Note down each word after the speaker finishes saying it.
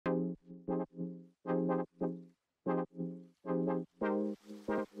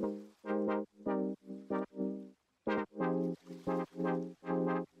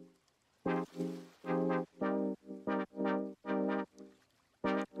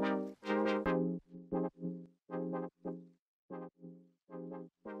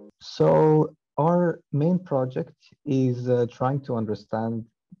So our main project is trying to understand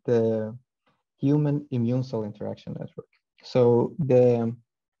the human immune cell interaction network. So the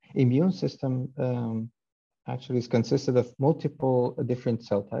immune system actually is consisted of multiple different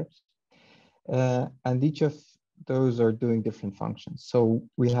cell types, and each of those are doing different functions. So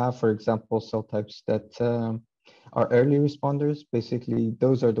we have, for example, cell types that are early responders. Basically,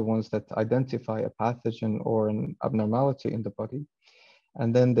 those are the ones that identify a pathogen or an abnormality in the body,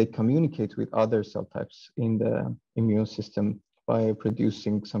 and then they communicate with other cell types in the immune system by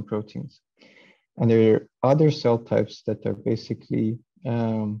producing some proteins. And there are other cell types that are basically,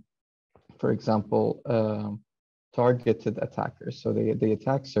 for example, targeted attackers. So they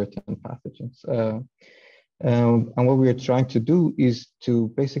attack certain pathogens. And what we are trying to do is to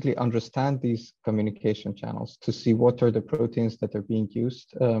basically understand these communication channels to see what are the proteins that are being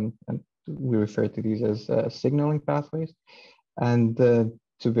used. And we refer to these as signaling pathways. And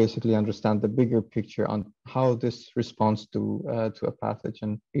to basically understand the bigger picture on how this response to a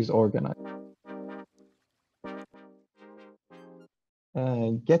pathogen is organized.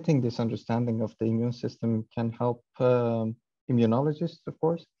 Getting this understanding of the immune system can help immunologists, of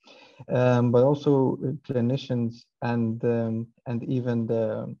course, but also clinicians and even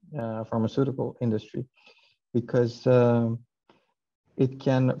the pharmaceutical industry, because it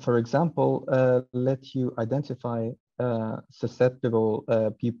can, for example, let you identify susceptible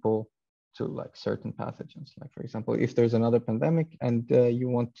people to like certain pathogens. Like, for example, if there's another pandemic and you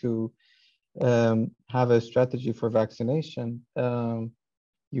want to have a strategy for vaccination,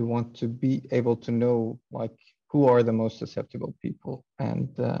 you want to be able to know like who are the most susceptible people and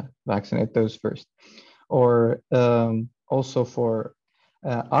vaccinate those first. Or also for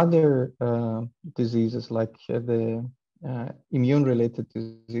other diseases like the immune-related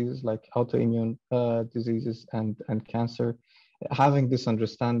diseases like autoimmune diseases and cancer, having this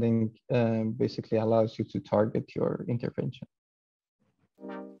understanding basically allows you to target your intervention.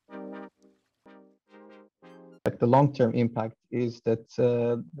 Like the long-term impact is that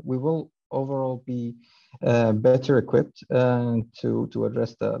we will overall be better equipped to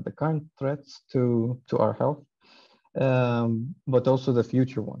address the current threats to our health, but also the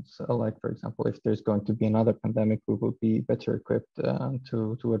future ones. Like, for example, if there's going to be another pandemic, we will be better equipped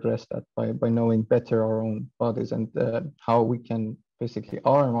to address that by knowing better our own bodies and how we can basically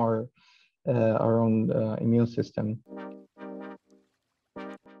arm our own immune system.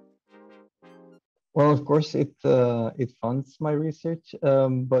 Well, of course, it funds my research,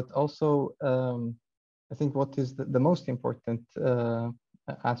 but also I think what is the most important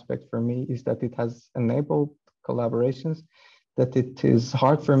aspect for me is that it has enabled collaborations that it is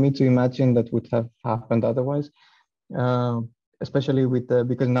hard for me to imagine that would have happened otherwise, especially with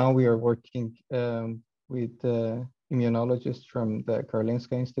because now we are working with immunologists from the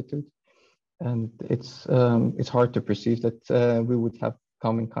Karolinska Institute, and it's hard to perceive that we would have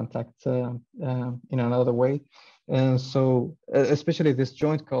come in contact in another way. And so especially this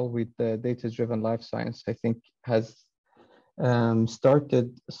joint call with the data-driven life science, I think has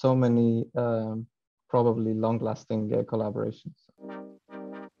started so many probably long-lasting collaborations.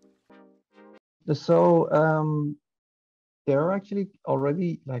 So there are actually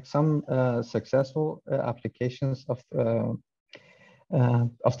already like some successful applications of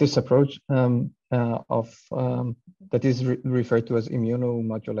this approach that is referred to as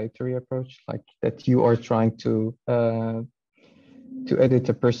immunomodulatory approach, like that you are trying to edit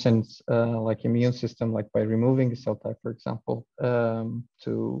a person's like immune system, like by removing a cell type, for example,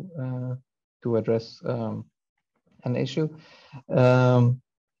 to address an issue.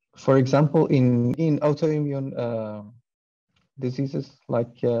 For example, in autoimmune diseases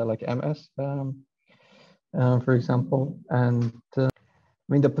like MS, for example, and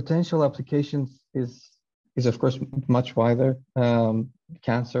I mean, the potential applications is of course much wider.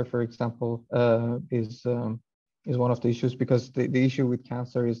 Cancer, for example, is one of the issues, because the issue with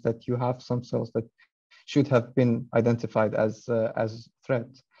cancer is that you have some cells that should have been identified as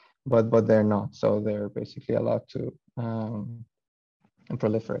threats, but they're not. So they're basically allowed to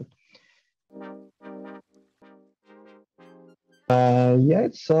proliferate. Yeah,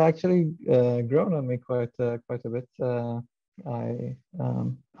 it's actually grown on me quite a bit.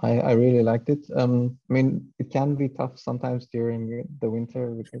 I really liked it. I mean, it can be tough sometimes during the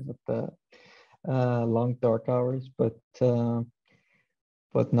winter because of the long dark hours, but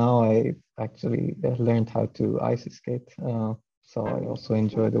now I actually learned how to ice skate, so I also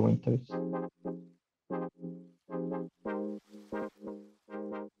enjoy the winters.